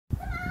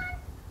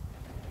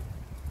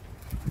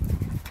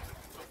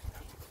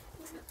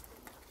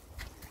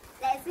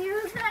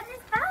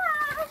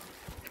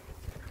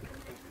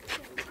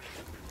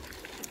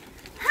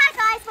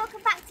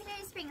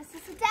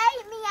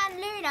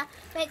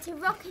went to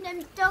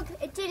Rockingham Dog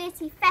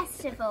Agility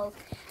Festival.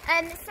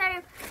 So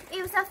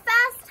it was our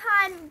first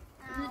time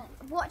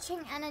watching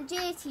an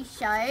agility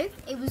show.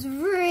 It was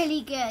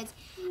really good.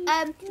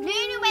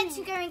 Luna went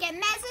to go and get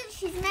measured.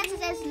 She's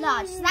measured as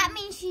large, so that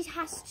means she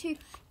has to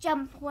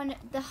jump on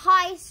the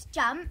highest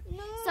jump.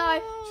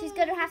 So she's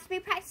going to have to be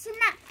practicing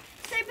that.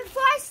 So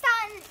before I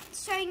start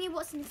showing you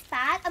what's in this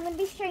bag, I'm going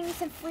to be showing you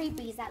some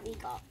freebies that we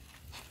got.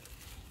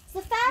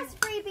 So the first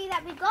freebie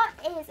that we got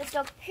is a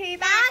dog poo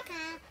bag.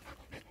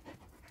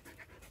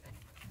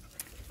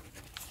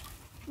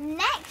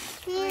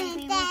 Next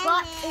freebie we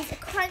got is a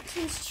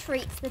Crunchies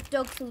treats. The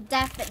dogs will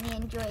definitely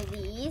enjoy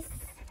these.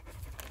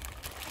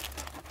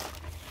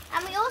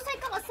 And we also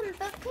got some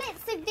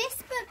booklets. So this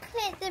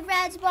booklet, the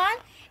red one,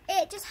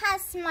 it just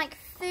has some like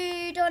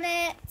food on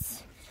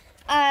it,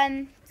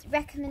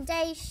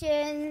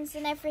 recommendations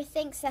and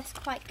everything. So that's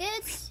quite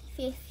good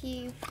if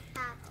you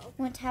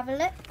want to have a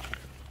look.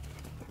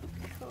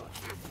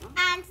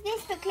 And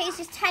this booklet is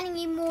just telling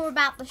you more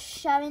about the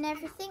show and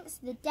everything. So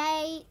the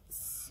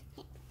dates,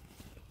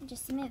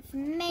 just some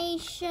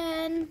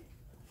information.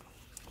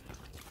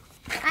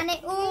 And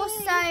it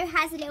also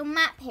has a little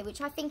map here,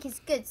 which I think is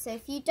good. So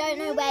if you don't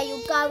know where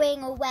you're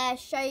going or where a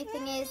show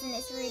thing is, then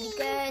it's really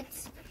good.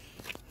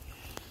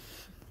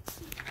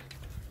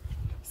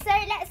 So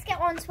let's get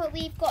on to what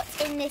we've got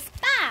in this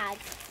bag.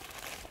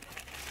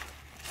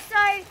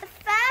 So the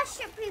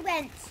first shop we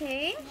went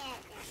to,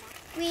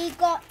 we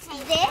got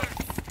this.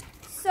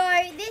 So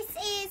this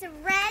is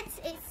red,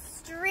 it's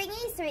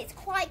stringy, so it's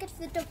quite good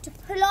for the dog to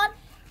pull on.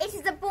 It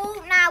is a ball.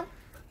 Now,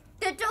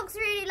 the dogs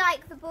really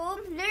like the ball.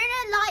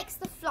 Luna likes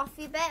the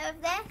fluffy bit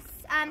of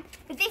this.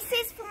 But this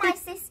is for my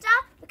sister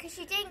because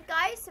she didn't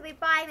go, so we're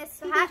buying this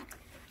for her.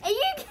 Are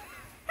you?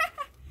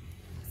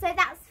 So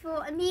that's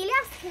for Amelia.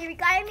 So here we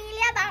go,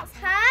 Amelia. That's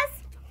hers.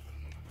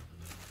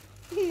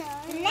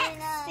 The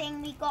next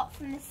thing we got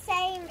from the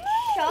same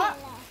shop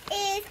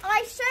is,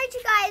 I showed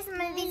you guys in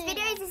one of these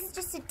videos, this is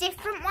just a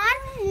different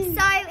one.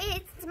 So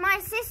it's my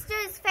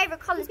sister's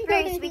favourite colour is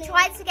blue, so we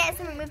tried to get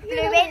something with blue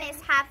in.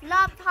 It's have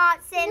love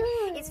hearts in,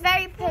 it's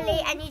very pulley,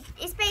 and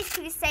it's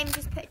basically the same,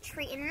 just put a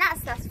treat in, and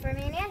that's for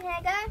Amelia. Here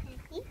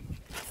you go.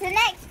 So the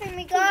next thing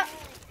we got,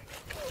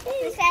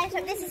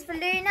 this is for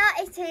Luna.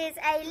 It is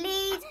a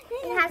lead,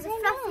 it has a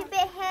fluffy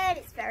bit here, and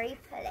it's very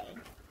pulley.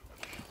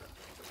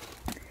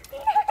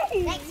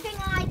 Next thing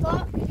I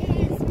got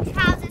is some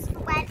trousers for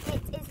when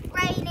it is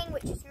raining,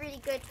 which is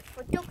really good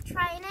for dog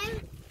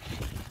training.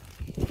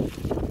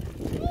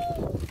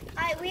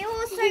 We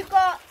also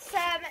got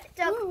some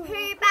dog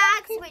poo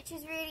bags, which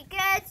is really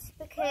good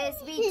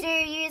because we do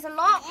use a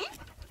lot.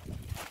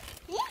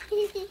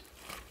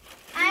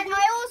 And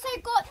I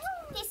also got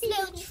this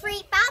little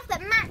treat bag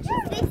that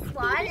matches this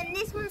one, and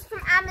this one's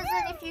from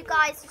Amazon if you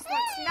guys just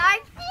want to know.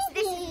 So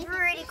this is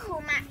really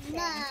cool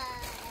matching.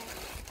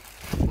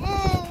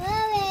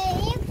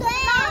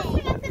 Last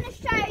thing I'm going to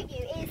show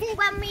you is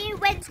when we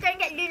went to go and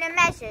get Luna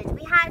measured,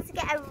 we had to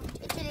get a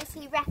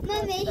agility record.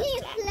 So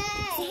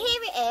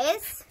here it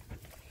is.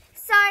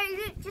 So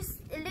just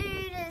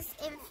Luna's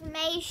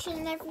information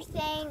and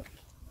everything.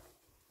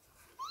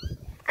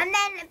 And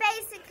then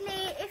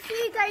basically, if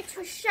you go to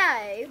a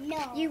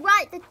show, you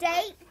write the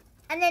date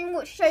and then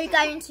what show you're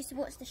going to. So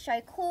what's the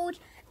show called?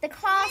 The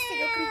class that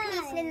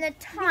you're competing in, the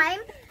time.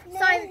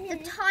 So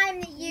the time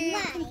that you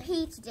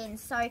competed in.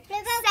 So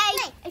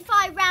say if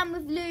I ran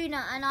with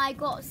Luna and I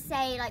got,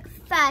 say, like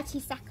 30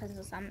 seconds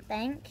or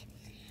something.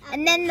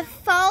 And then the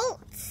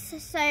faults.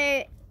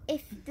 So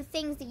if the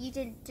things that you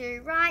didn't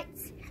do right,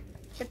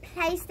 the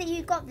place that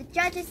you got, the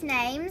judges'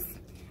 names,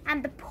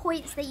 and the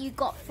points that you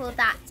got for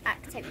that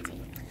activity.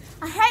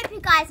 I hope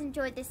you guys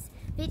enjoyed this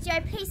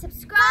video. Please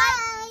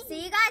subscribe.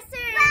 See you guys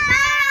soon.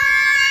 Bye.